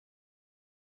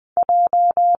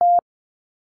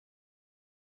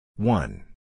1.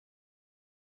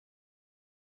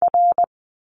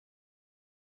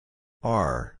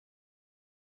 R.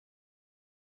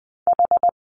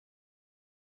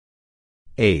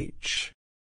 H.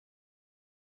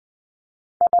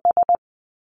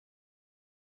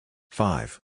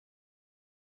 5.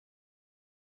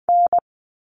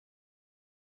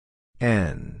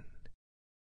 N.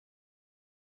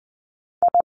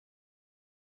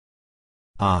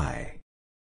 I.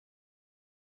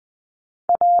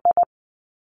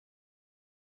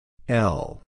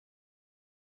 L.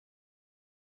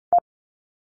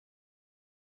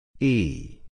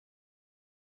 E.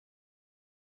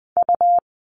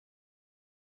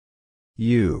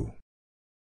 U.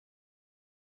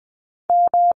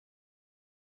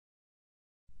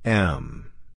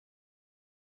 M.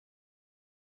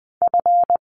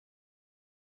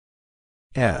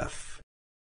 F.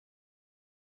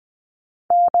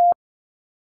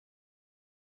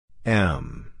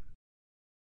 M.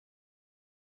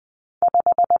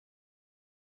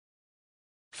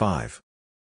 5.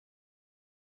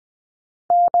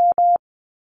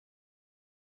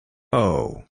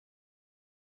 O.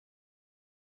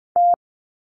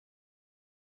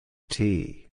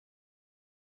 T.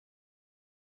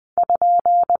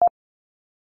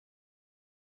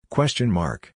 Question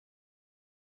mark.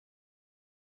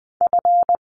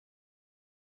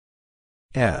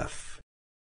 F.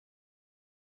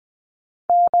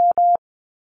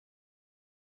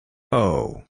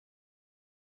 O.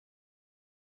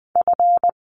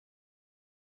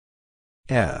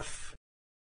 F.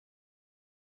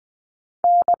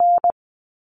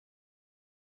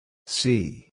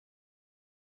 C.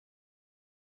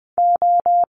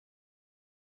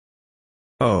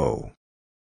 O.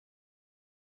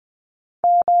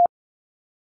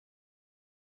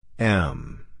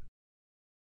 M.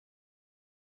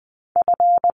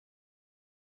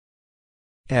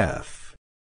 F.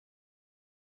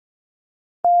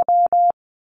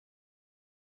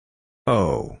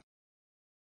 O.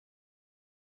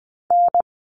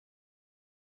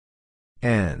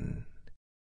 N.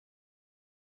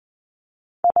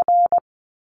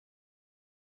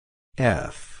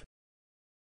 F.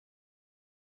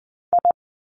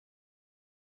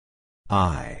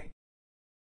 I.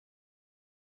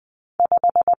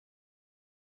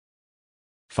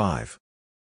 5.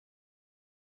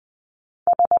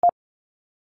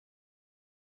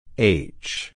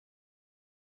 H.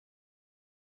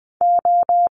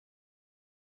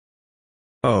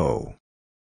 O.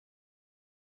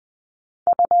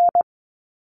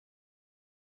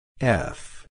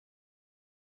 F.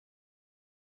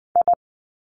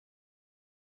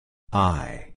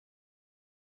 I.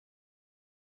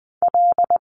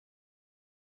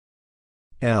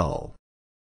 L.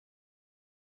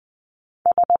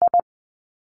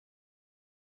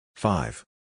 5.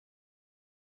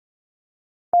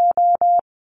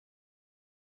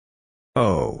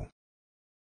 O.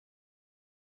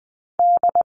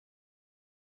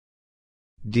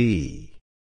 D.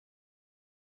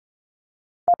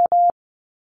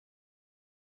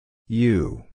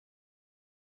 U.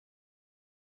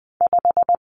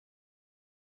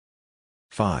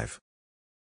 5.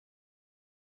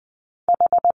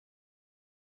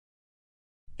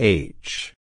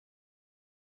 H.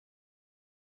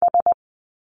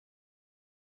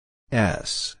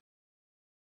 S.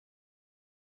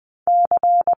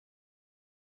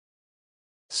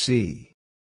 C.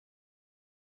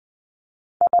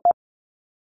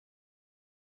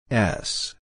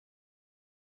 S.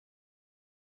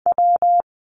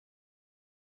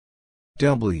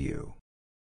 W.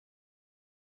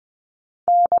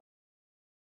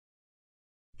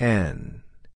 N.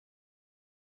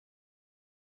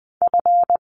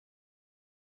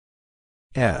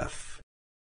 F.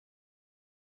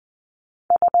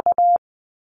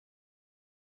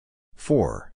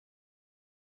 4.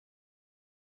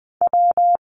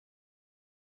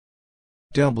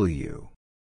 W.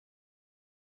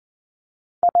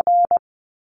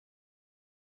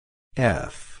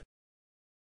 F.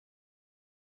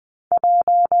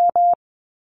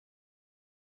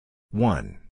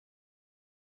 One.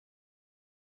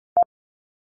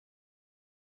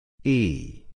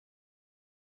 E.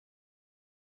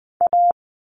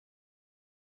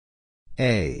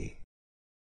 A.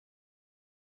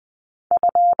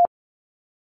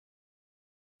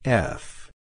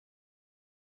 F.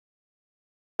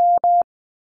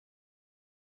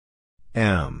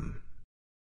 M.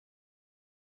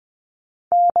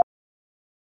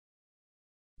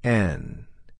 N.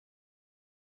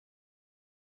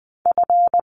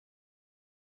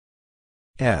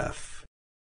 F.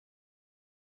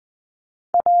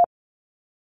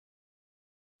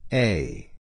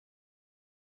 A.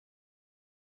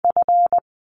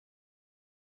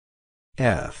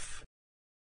 F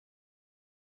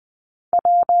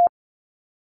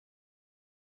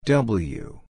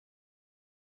W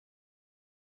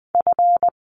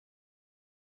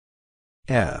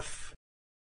F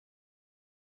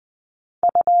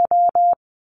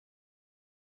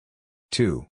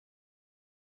 2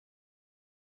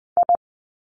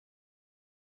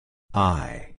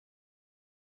 I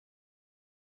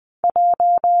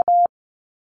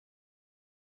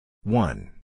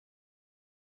 1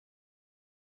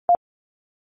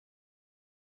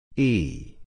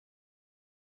 E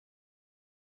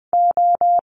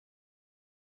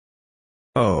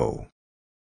O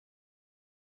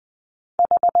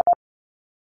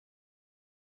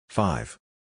 5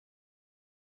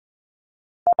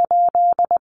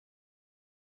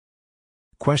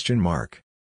 Question mark.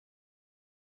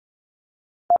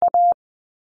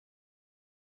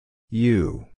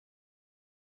 U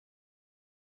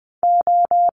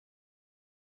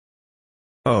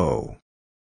O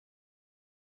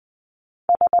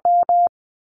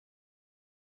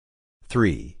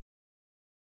 3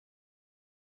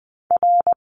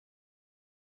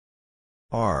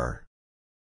 R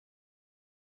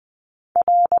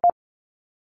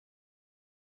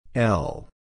L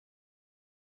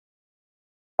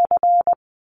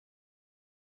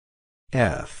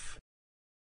F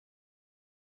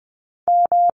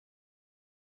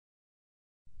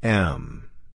M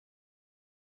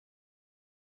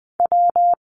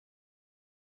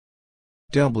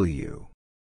W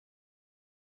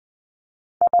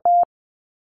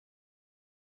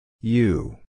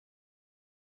U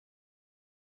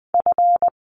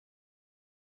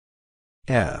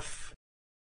F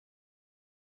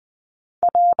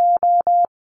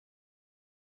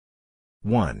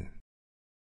one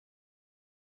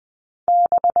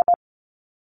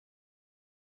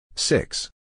 6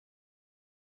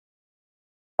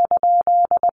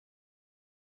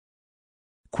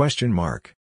 Question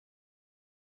mark.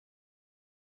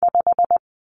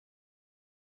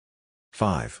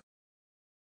 5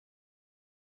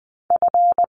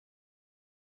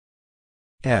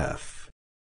 F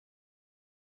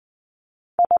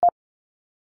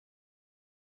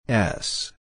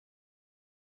S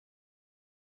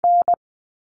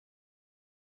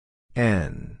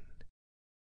N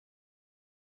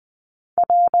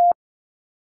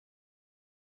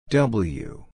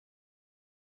W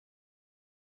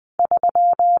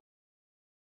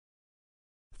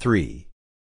three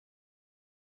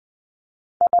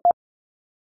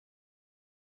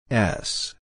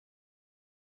S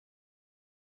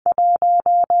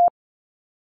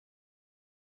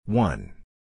one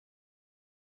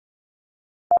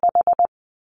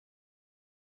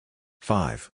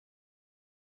 5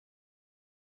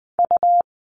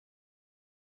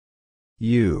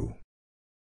 U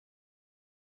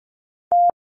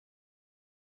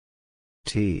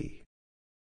T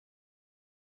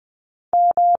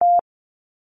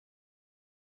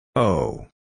O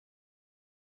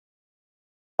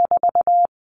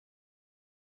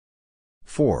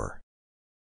 4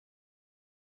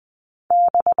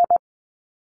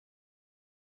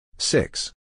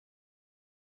 6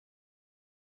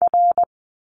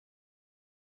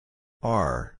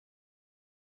 R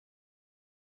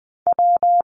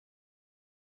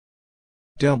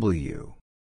W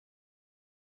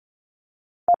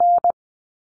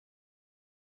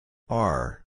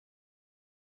R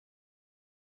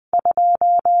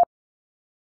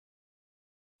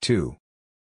 2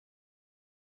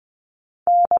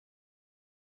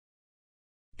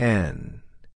 N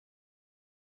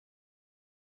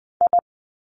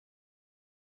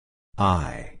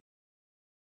I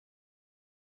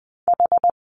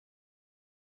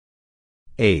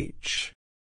H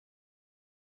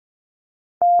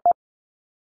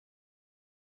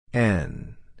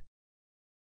N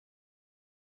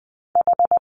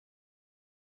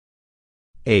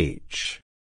H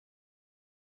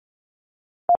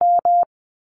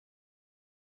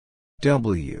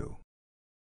W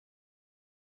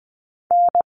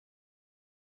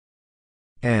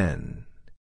N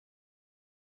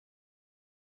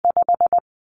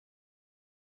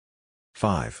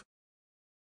five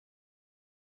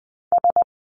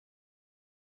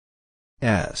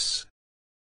S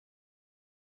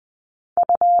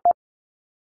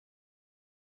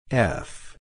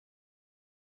F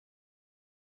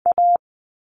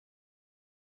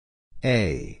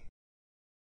A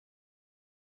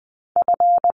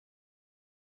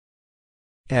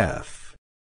F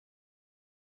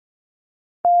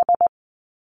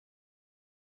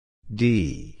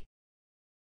D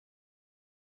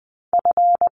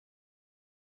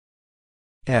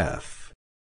F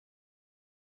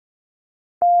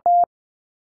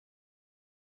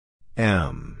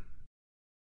M.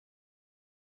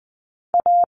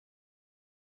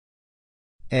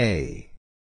 A.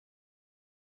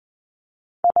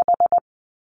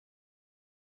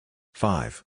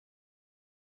 5.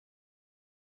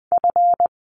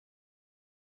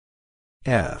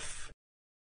 F.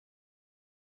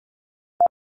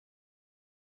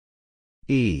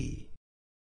 E.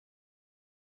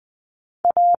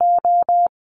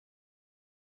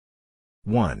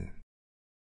 One.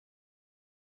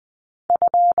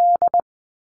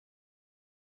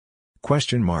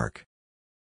 Question mark.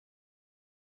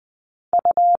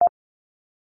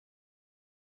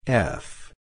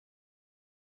 F.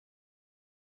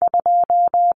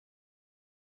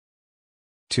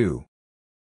 Two.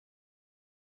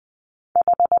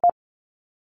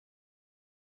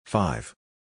 5.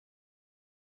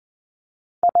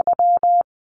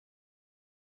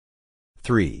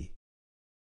 3.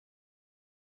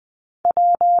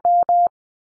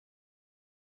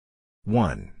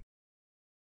 1.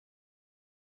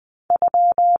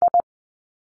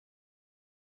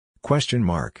 Question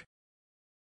mark.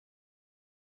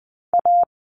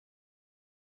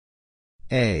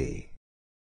 A.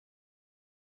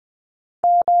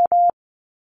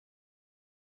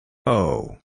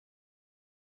 O.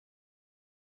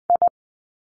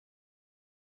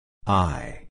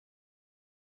 I.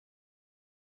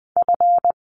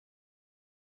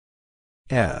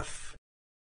 F.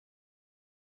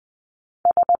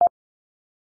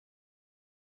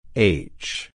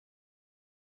 H.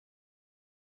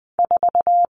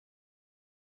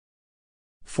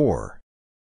 4.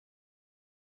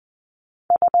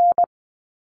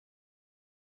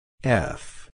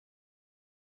 F.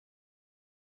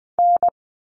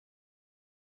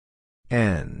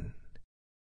 N.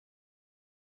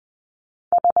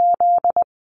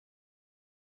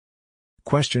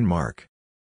 Question mark.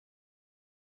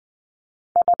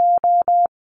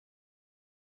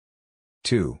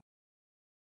 Two.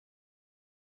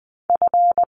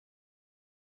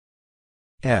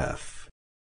 F.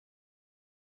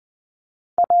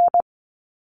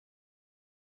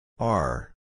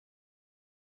 R.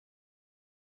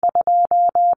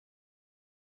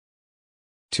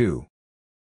 Two.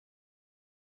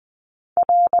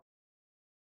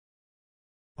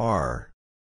 R.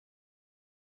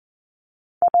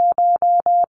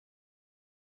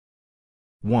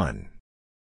 One.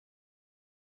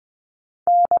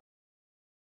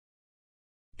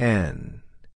 N.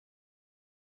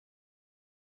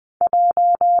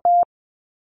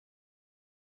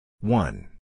 One.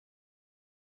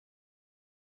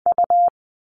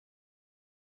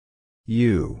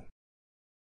 U.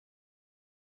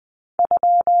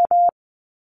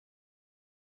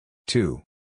 Two.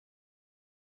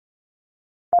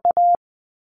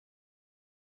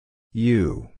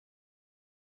 U.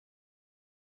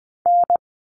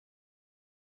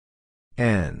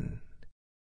 N.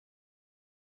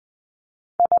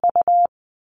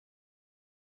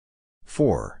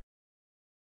 Four.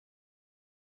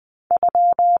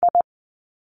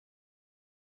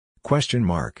 Question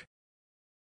mark.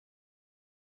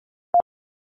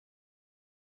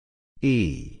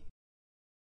 E.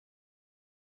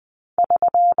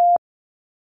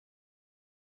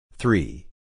 Three.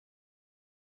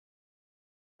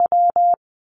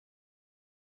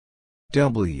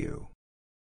 W.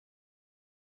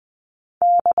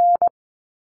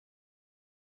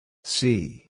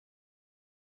 C.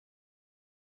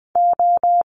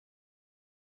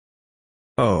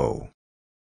 O.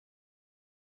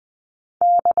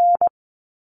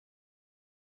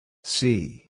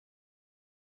 C.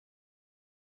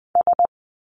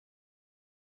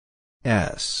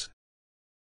 S.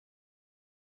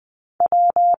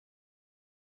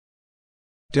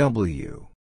 W.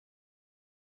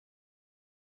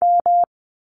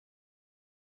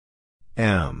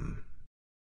 M.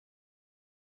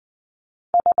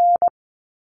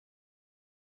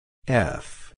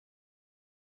 F.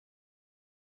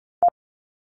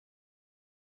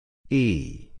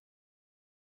 E.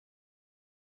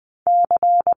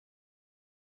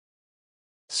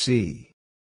 C.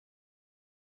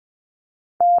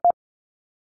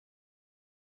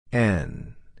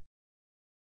 N.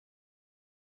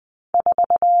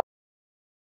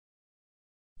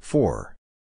 Four.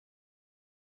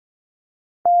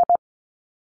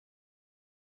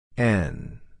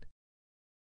 N.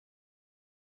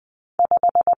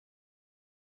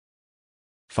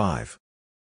 Five.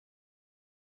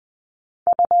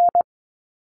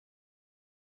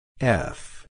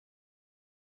 F.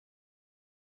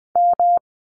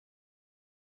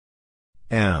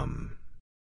 M.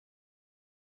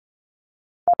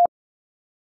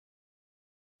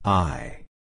 I.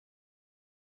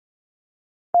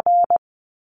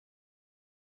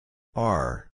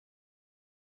 R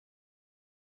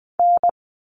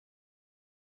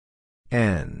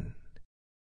N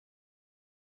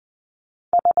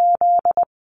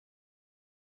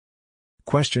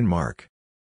Question mark.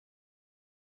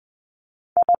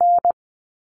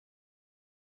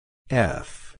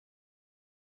 F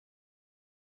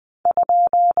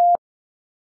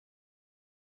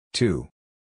 2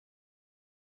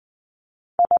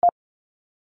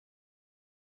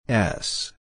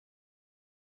 S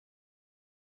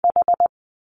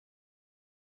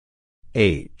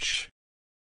H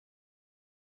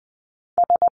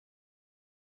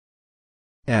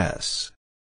S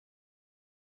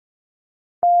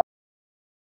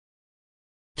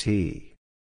T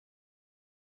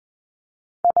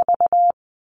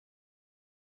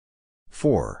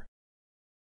 4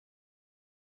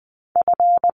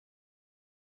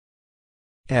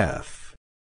 F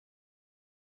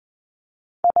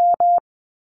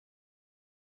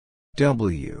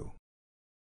W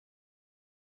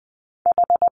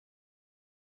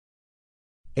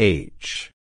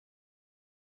H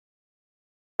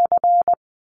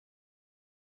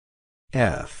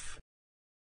F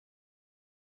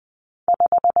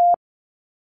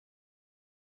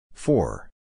 4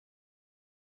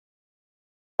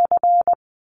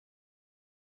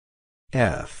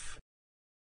 F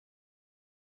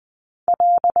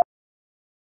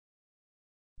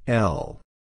L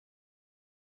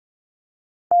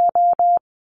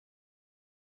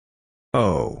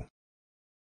O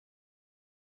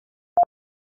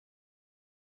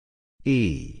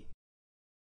E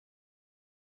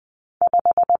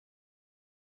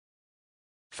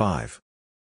 5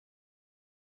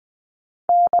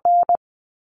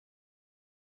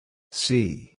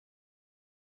 C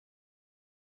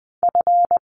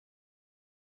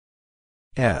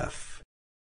F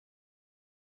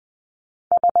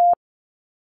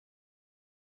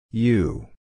U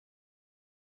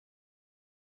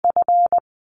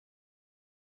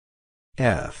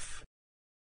F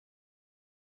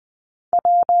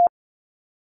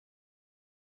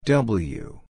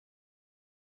W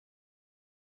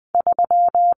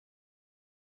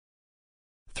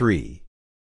 3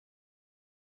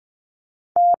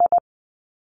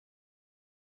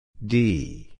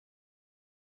 D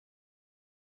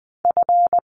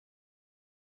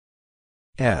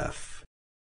F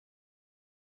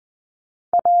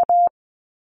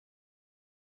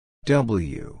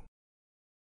W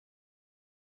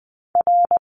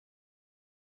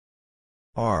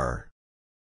R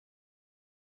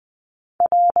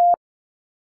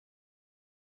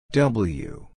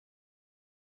W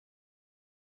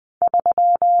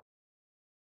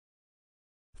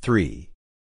three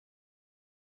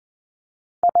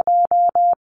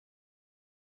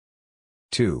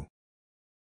two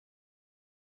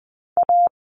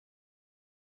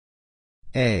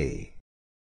A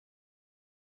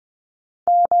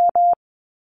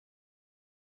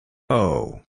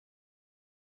O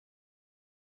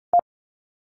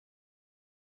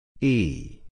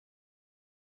E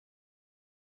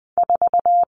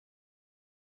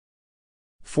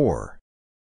four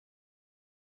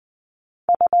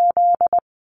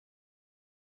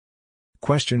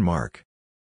Question mark.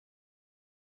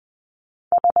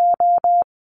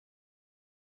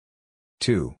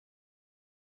 Two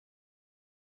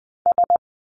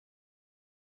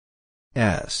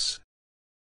S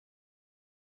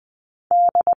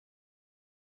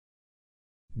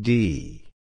D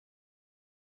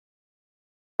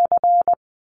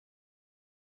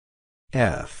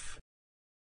F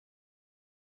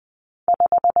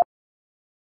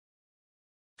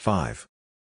 5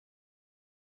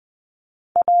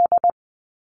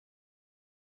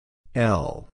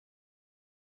 L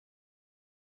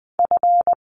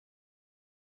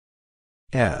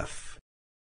F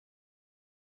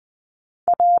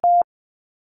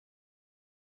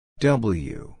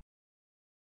W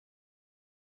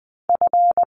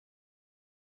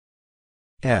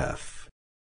F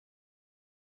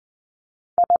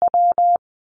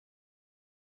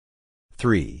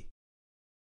 3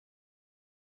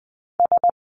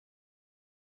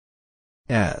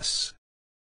 S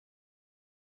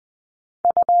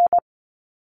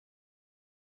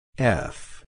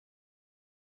F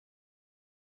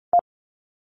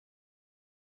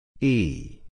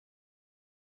E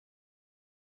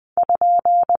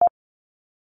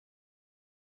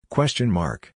Question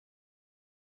mark.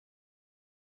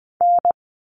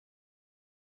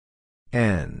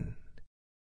 N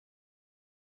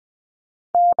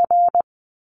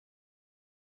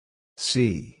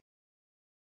C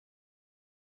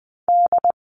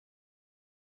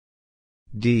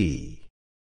D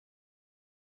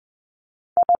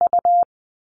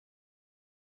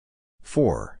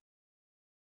 4.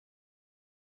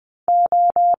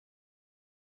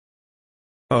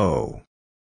 O.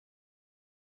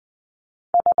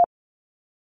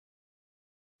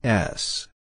 S.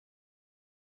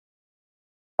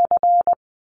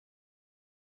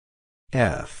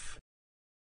 F.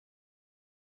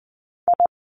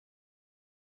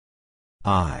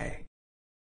 I.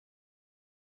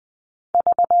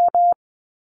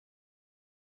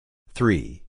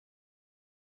 3.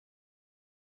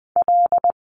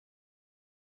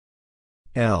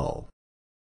 L.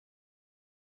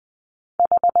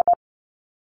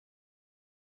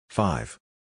 5.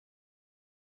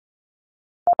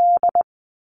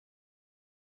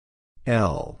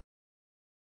 L.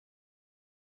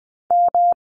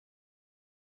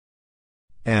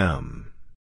 M.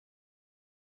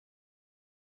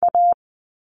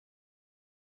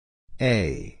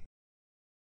 A.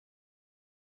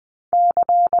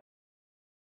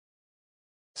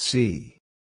 C.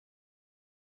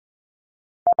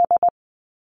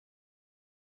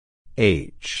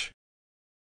 H.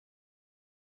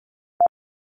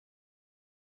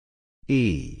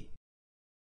 E.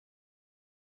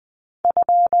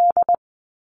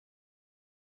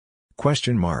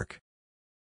 Question mark.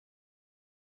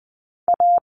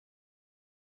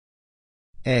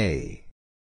 A.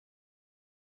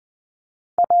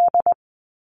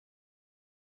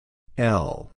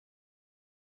 L.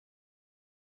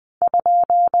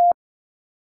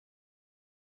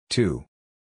 Two.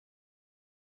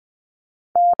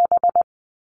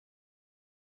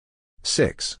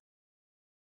 Six.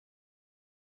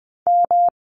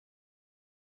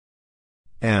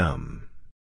 M.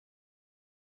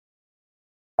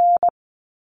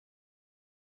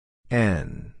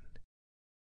 N.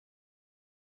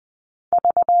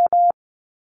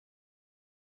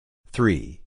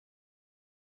 Three.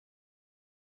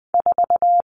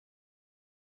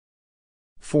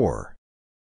 4.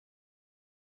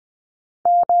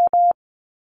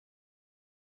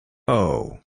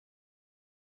 O.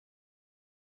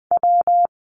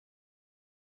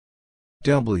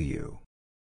 W.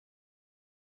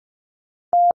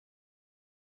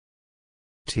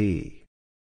 T.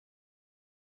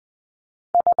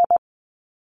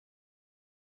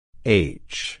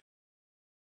 H.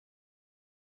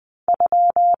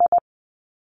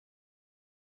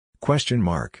 Question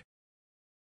mark.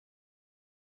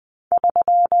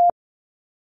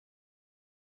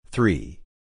 3.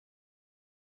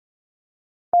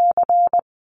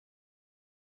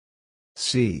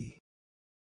 C.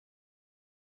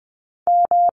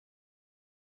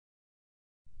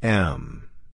 M.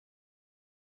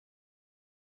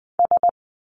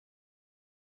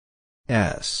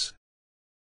 S.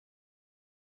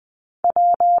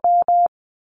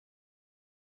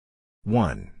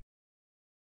 One.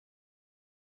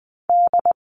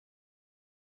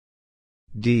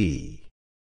 D.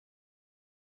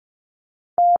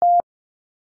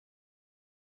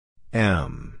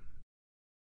 M.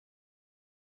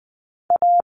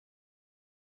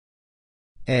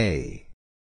 A.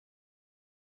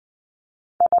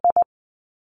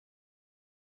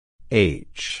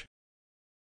 H.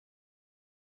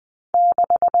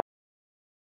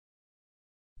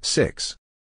 6.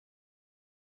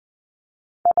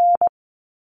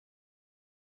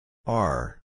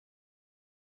 R.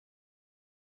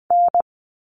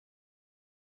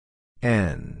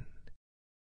 N.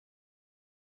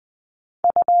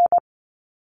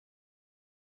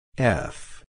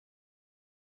 F.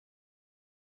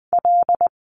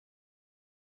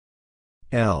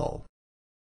 L.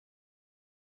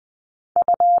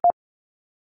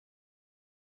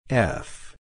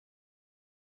 F.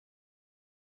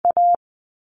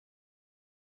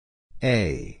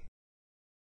 A.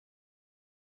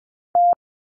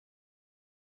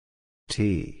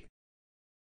 T.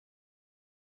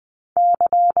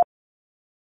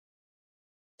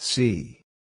 C.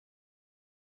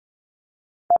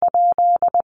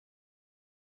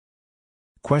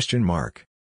 Question mark.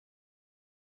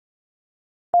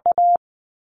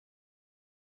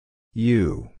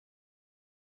 U.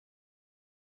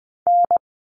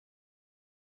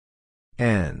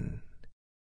 N.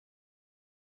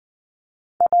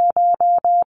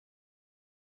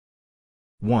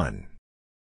 One.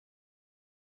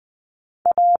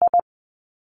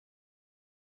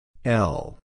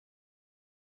 L.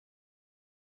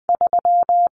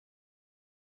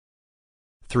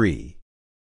 Three.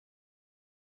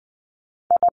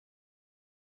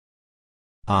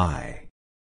 I.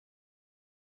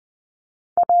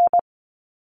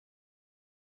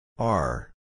 R.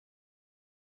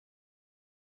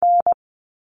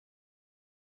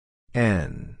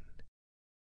 N.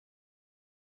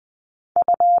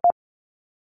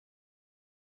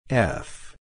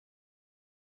 F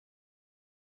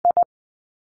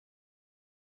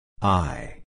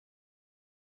I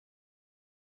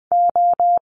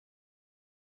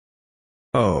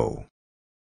O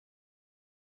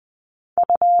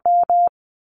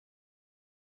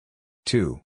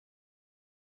 2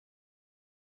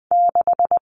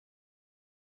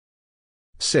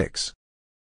 6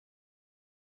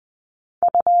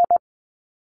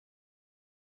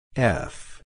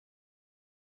 F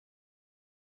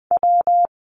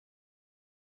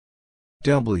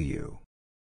W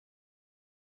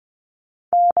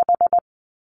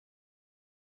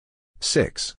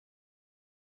 6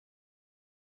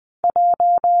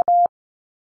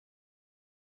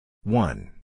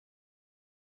 1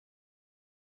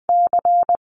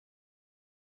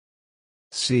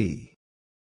 C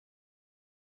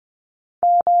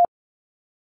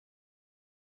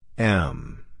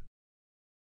M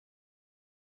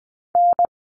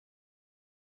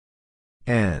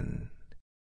N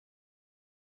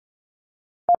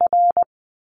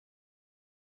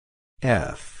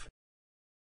F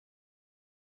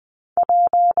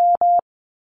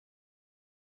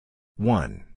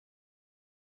 1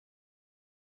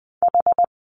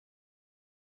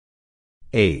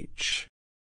 H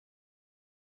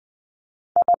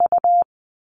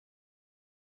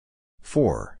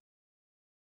 4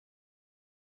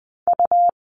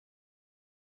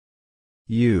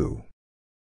 U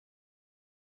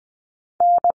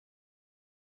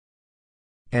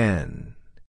N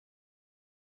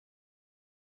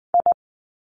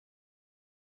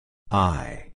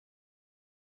I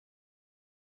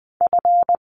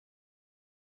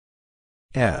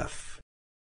F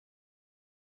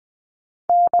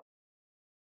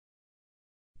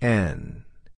N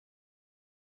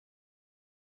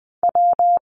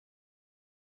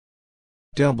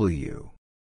W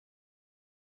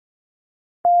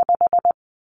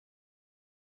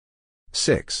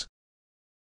 6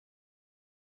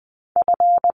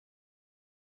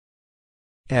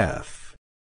 F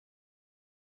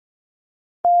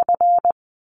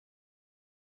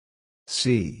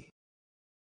C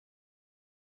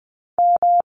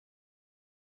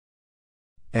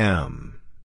M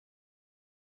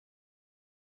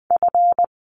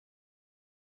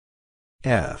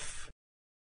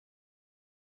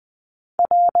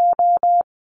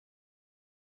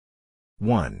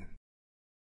 1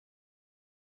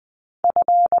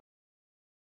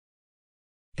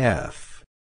 F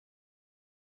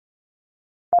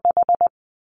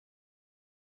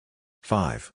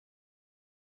 5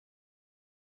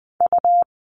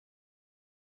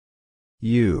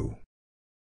 U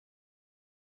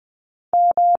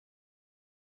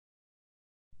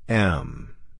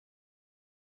M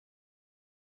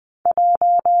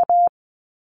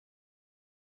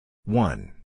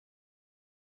 1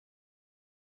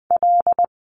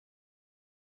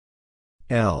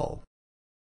 L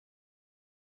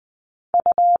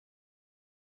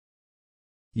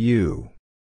U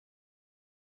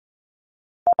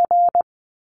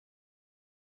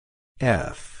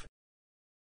F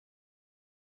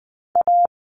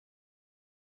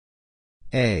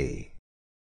A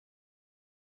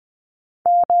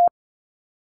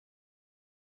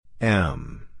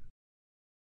M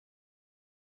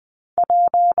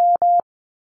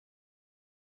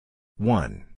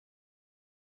 1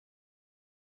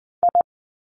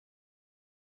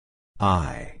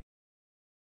 I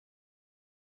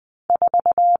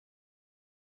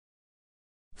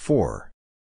 4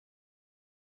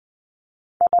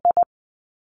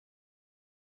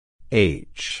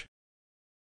 H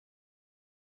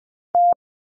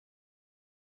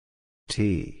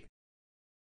T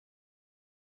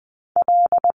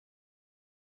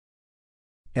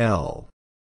L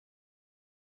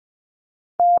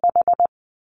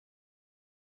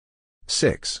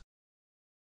 6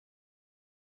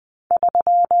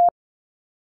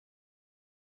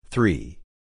 3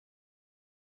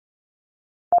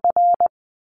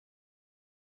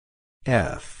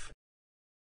 F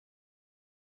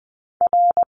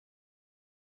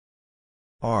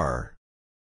R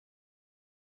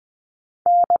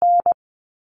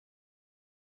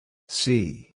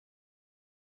C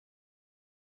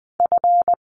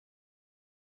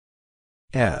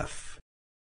F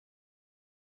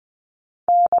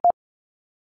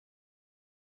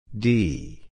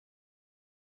D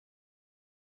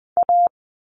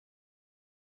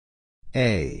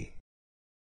A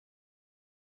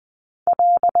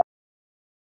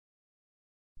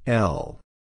L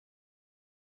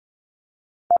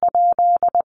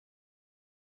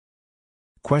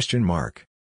Question mark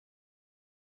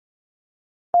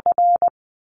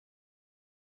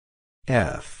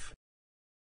F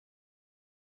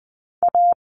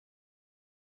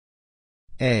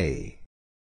A.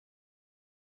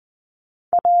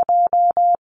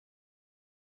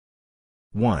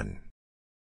 1.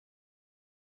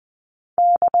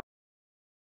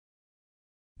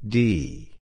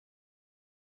 D.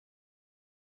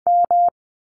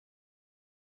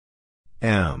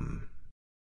 M.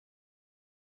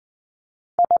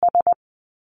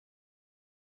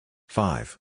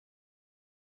 5.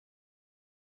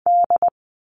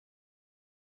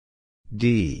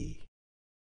 D.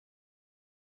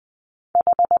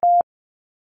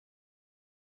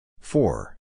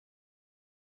 4.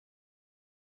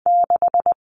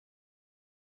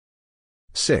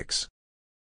 6.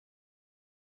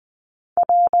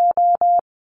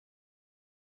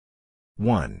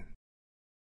 One.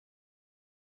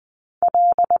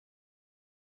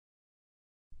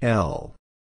 L.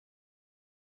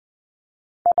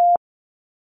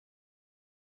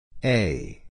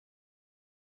 A.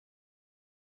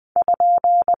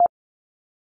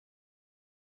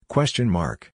 Question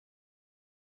mark.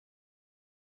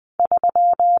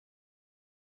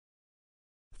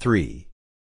 3.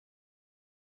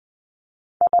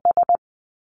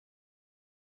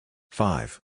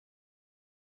 5.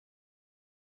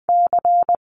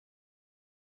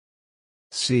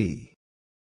 C.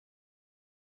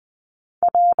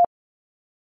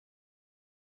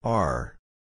 R.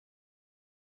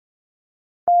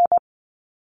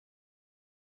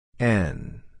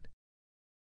 N.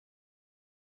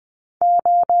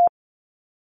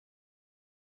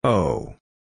 O.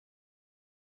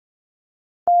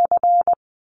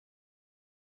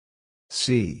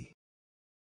 C.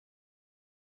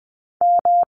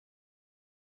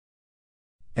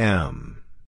 M.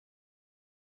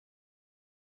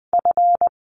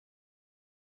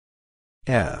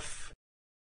 F.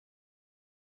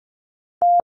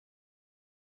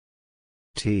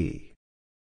 T.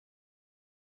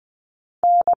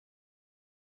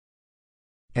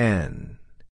 N.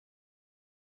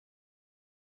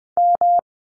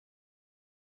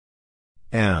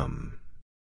 M.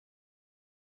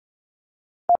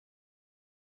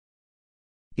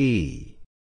 E.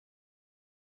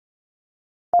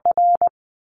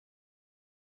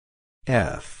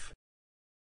 F.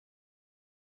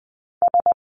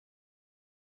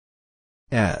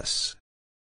 S.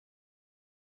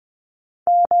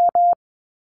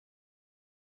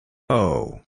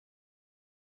 O.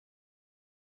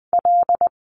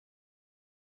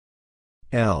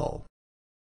 L.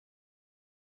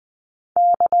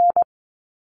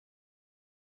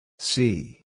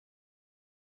 C.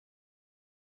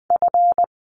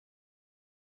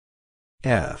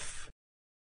 F.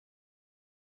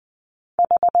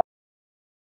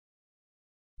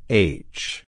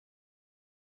 H.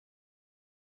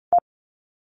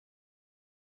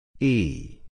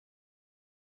 E.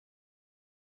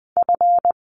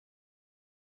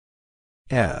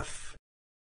 F.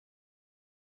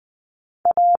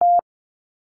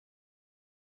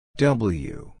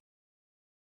 W.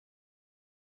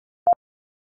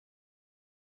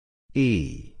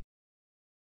 E.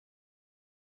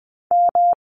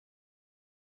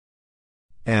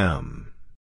 M.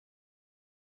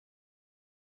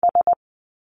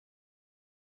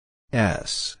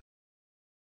 S.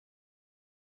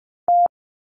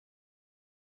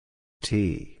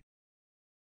 T.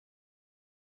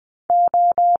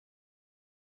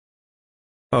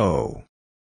 O.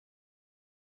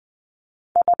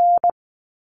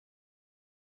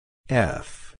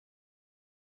 F.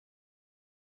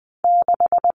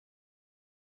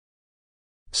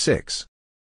 6.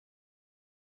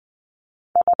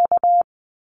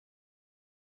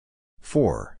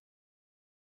 4.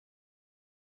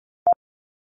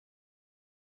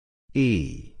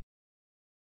 E.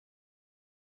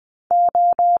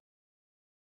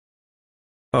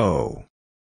 O.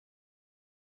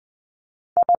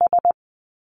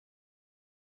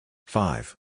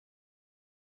 5.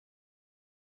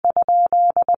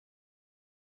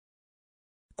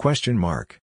 Question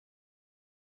mark.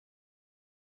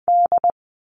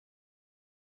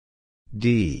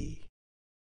 D.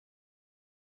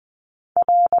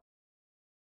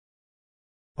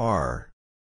 R.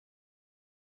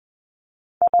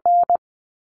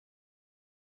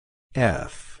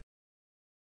 F.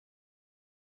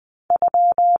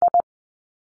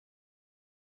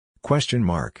 Question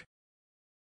mark.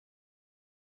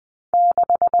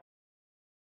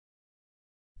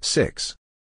 6.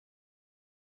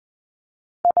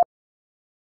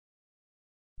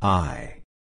 I.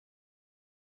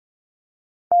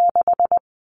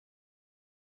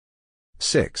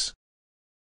 6.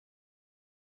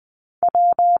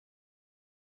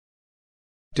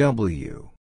 W.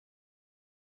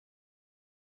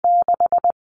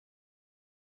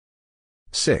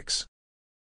 6.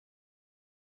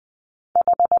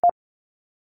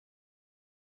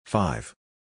 5.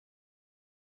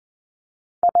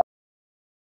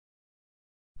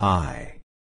 I.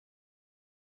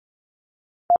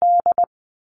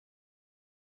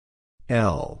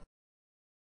 L.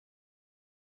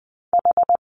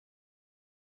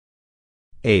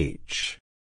 H.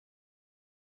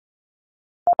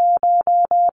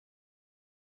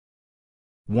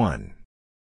 One.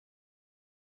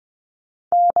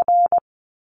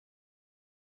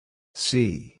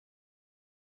 C.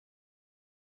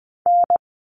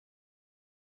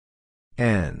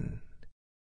 N.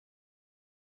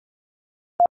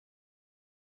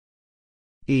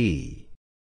 E.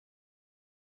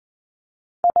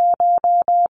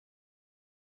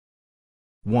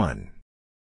 One.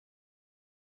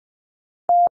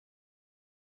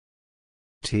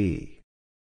 T.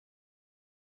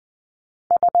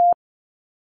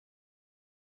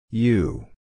 U.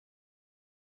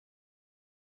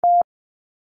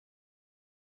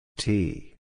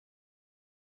 T.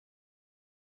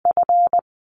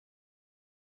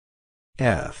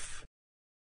 F.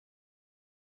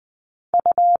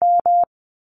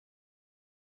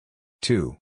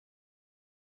 Two.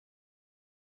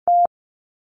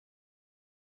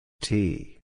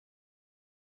 T.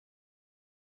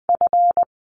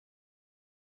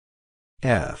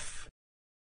 F.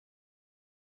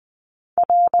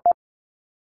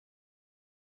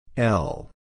 L.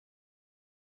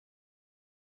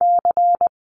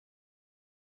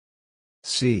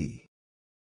 C.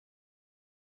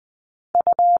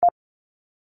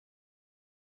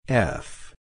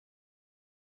 F.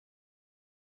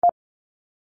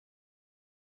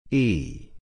 E.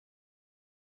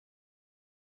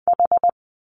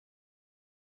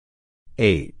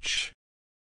 H.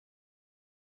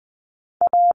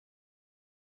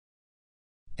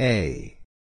 A.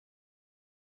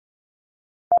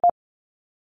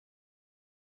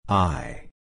 I.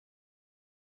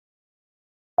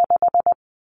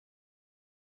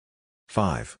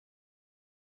 5.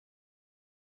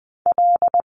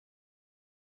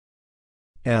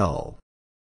 L.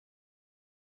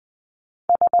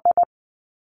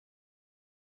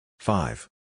 5.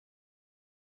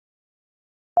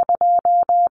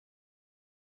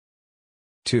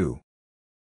 Two.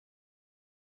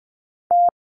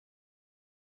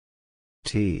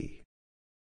 T.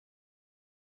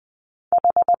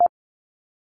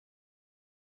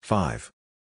 5.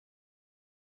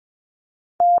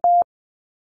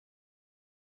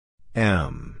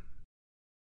 M.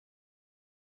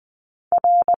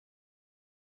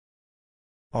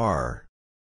 R.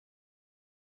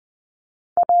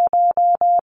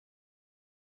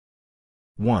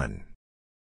 One.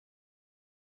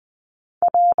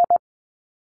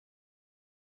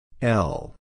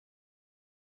 L.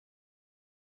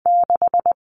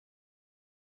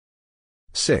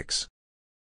 Six.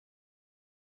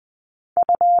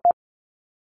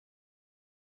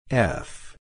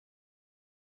 F.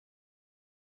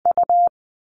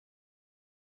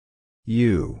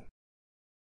 U.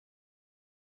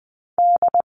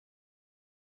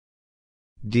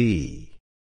 D.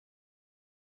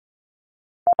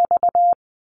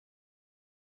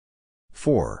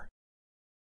 4.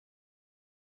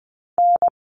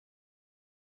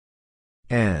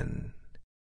 N.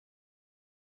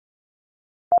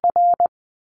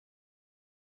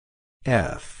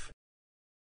 F.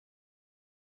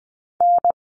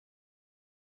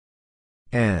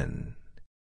 N.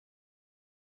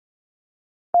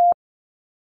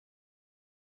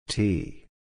 T.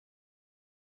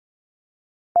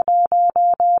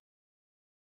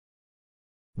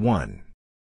 One.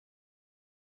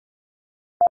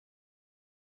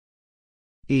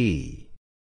 E.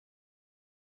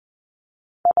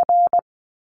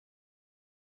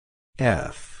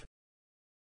 F.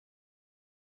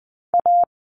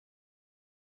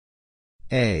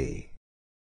 A.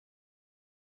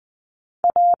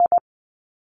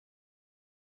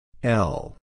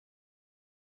 L.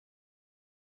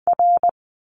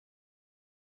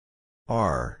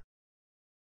 R.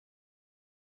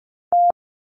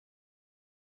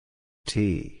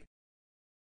 T.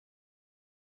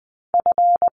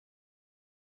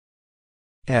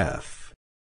 F.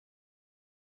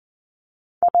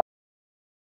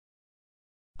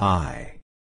 I.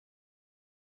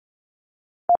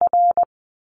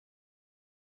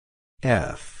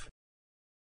 F.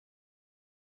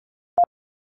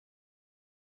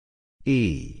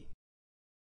 E.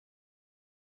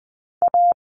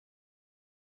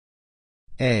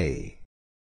 A.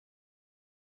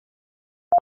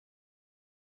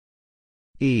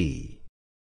 E.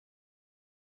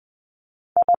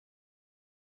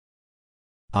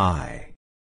 I.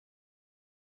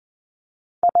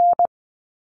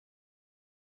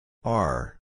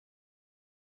 R.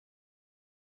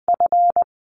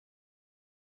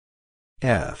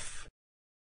 F.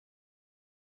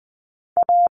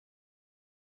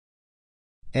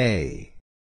 A.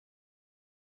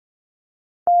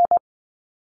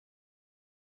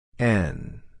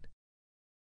 N.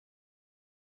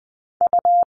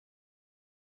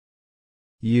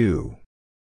 U.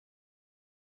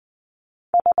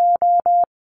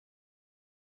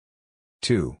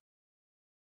 Two.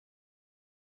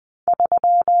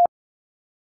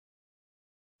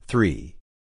 Three.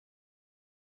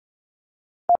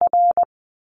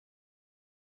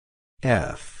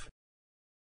 F.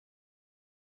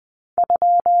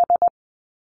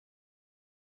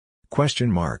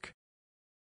 Question mark.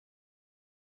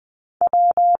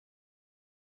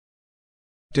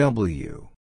 W.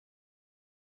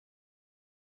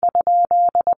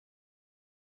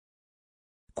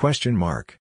 Question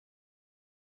mark.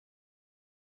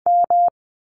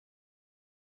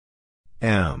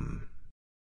 M.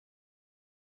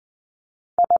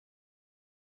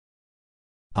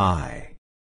 I.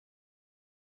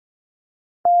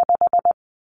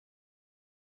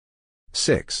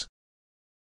 6.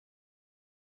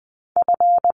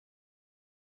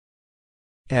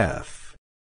 F.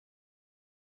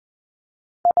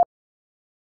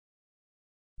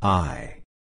 I.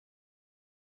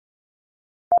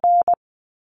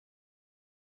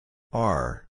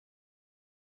 R.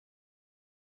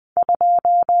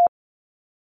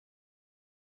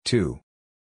 Two.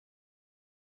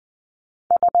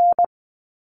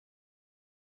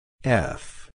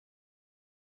 F.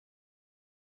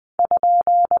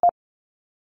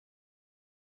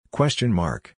 Question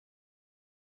mark.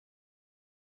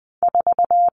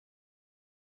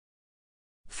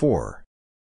 4.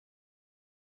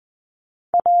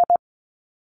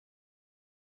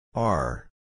 R.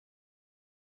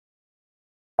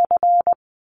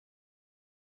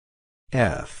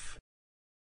 F.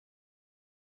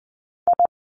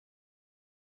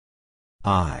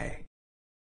 I.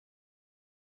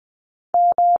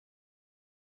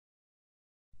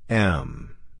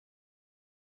 M.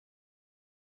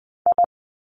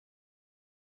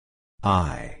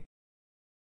 I.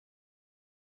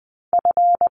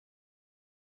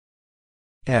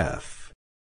 F.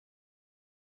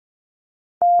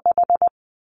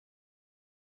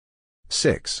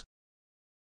 6.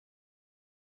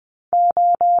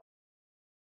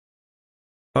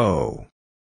 O.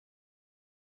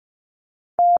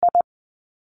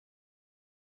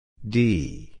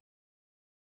 D.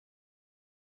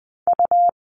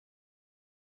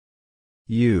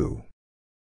 U.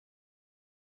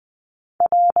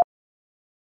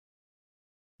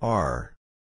 R.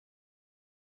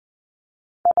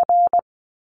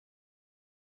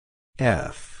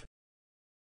 F.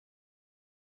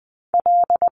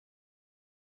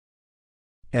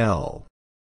 L.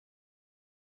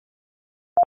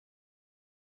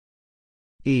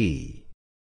 E.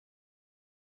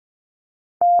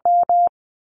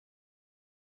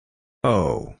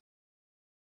 O.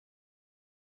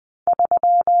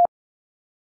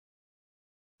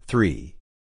 3.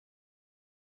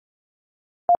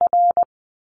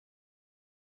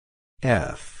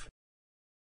 F.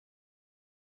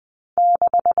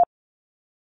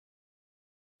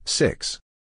 6.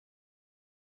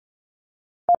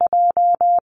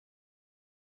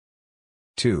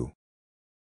 Two.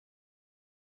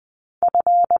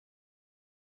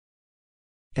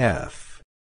 F.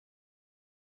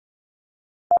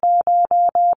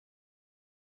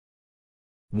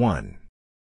 One.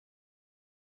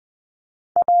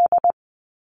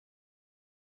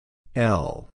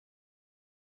 L.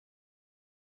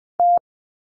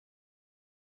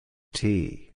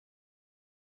 T.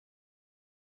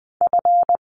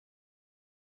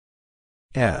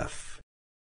 F.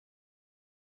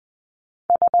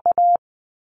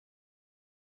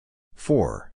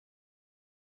 4.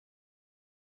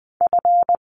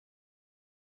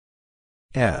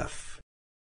 F.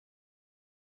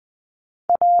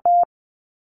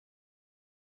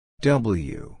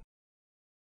 W.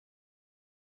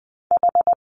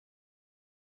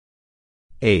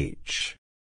 H.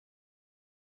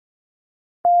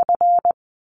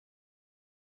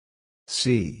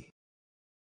 C.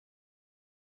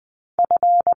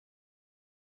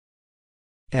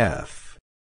 F.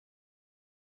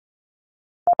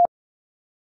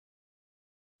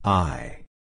 I.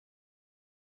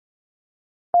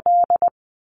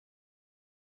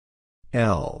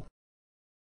 L.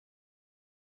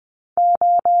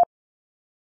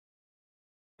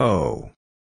 O.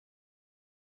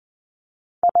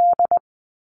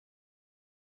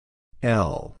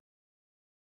 L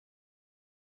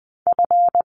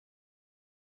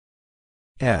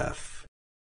F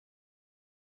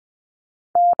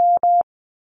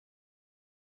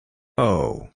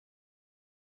O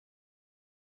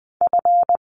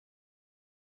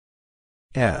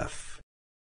F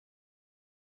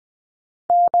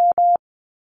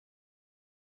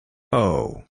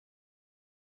O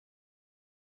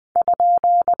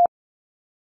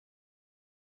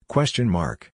Question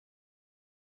mark.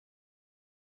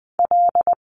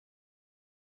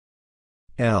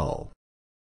 L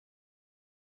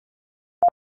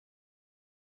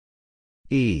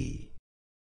E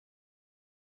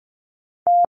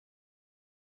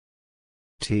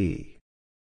T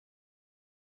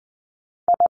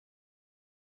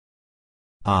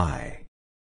I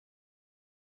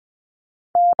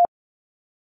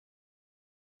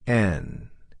N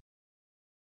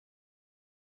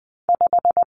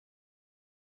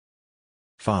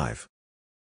 5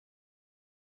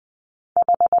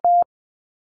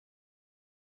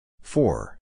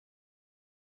 4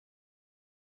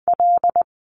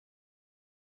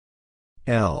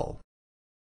 L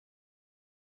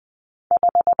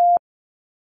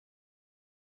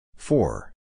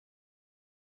 4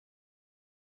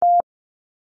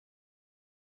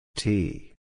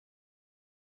 T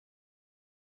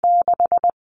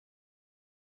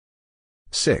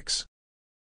 6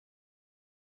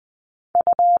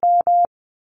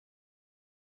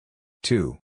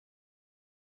 2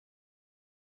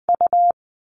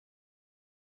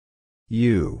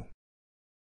 U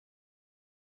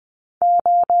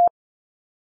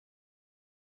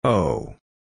O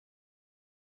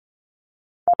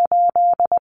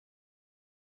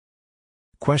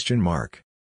Question mark.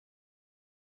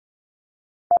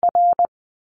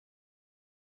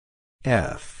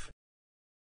 F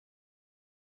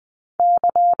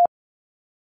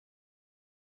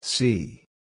C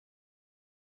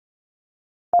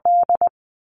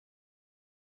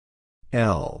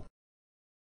L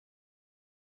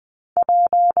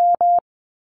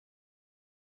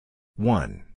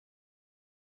one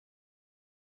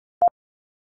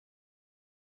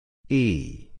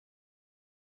E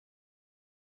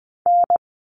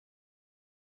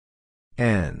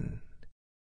N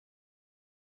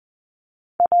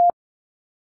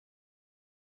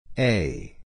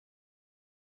A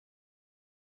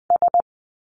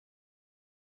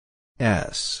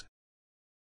S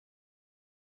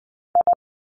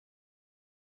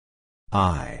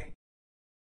I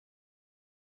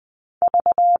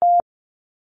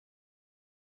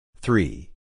 3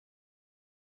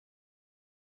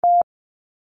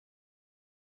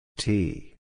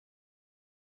 T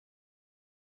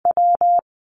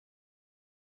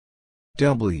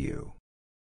W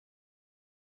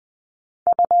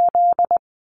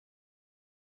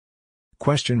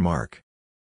Question mark.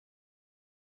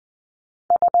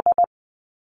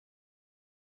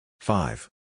 5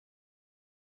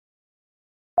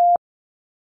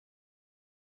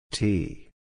 T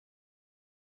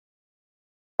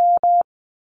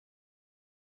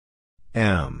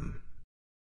M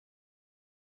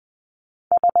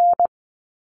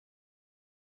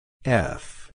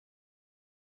F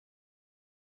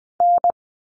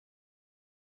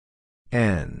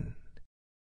N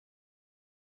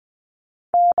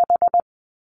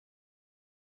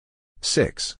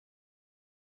six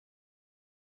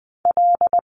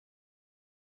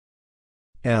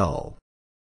L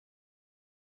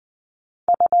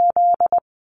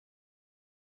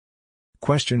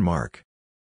Question mark.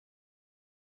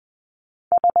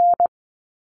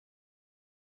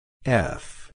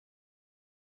 F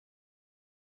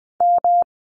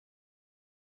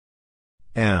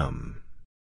M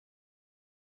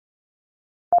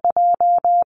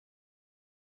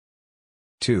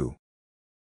 2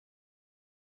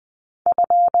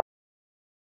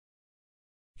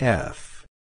 F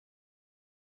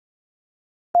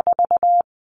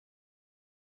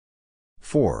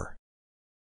 4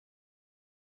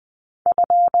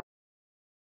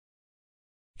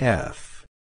 F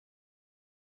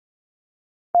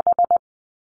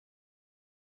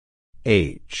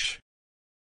H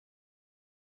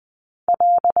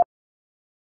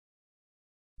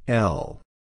L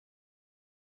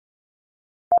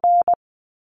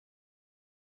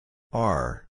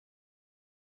R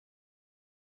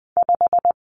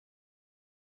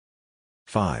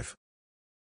 5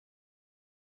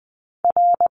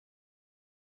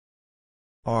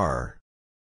 R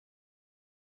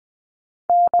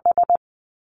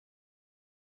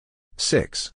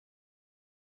 6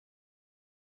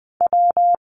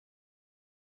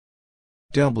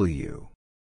 W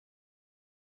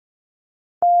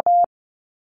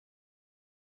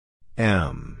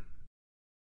M.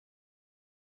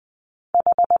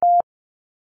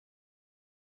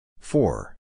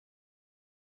 4.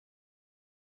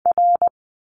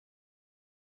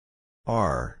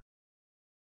 R.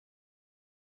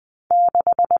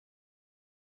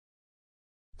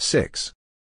 6.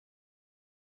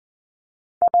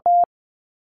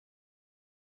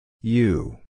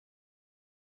 U.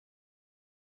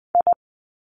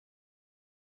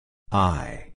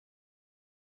 I.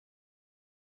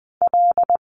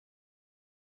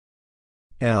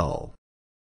 L.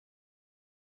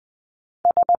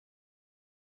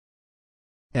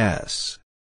 S.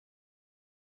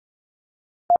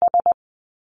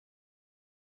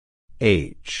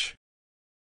 H.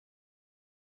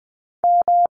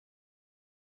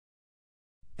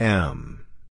 M.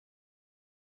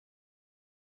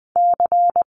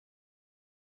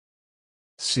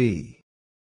 C.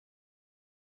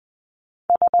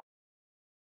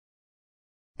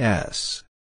 S.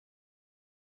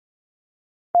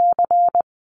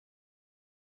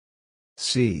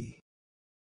 C.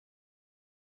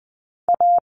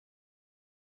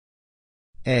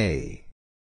 A.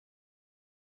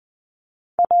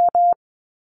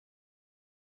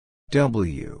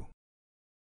 W.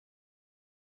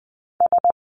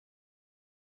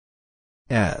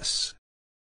 S.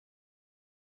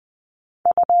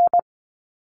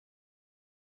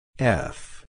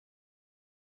 F.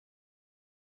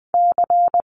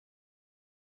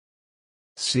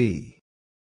 C.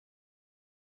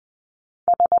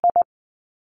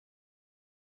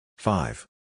 5.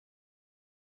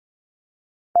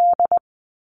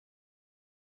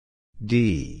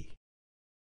 D.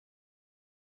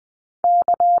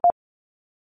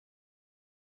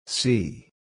 C.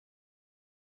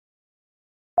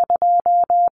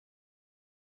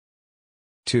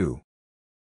 Two.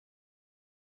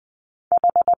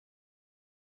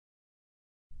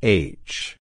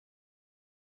 H.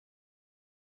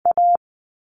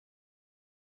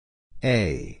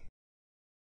 A.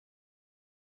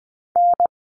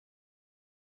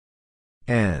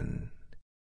 N.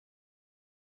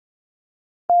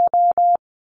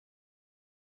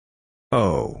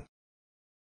 O.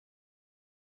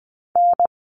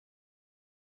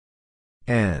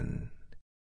 N.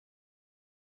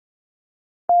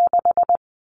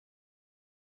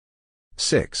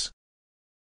 Six.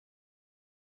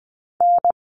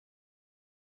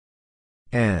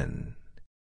 N.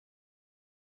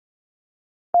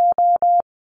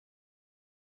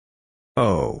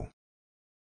 O.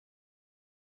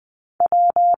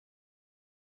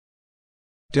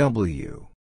 W.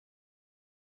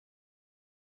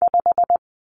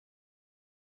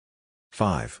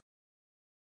 5.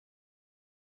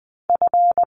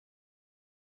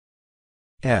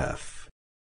 F.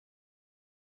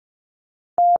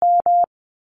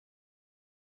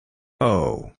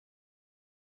 O.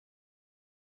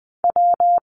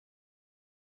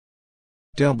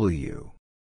 W.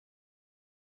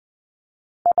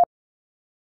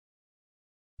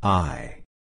 I.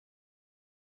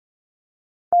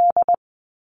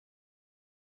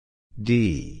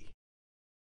 D.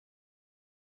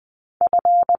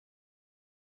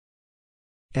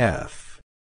 F.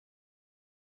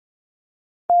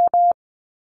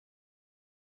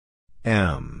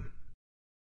 M.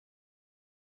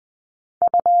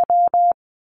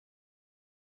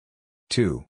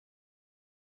 Two.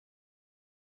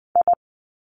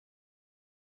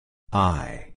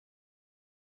 I.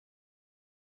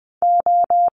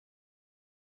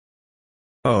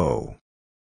 O.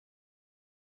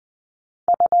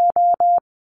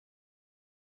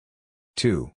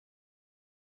 Two.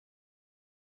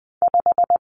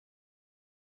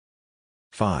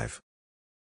 5.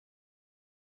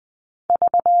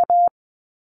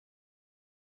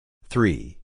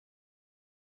 Three.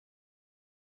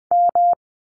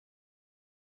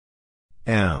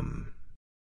 M.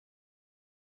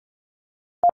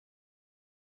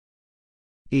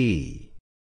 E.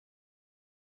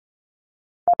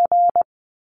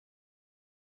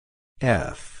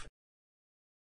 F.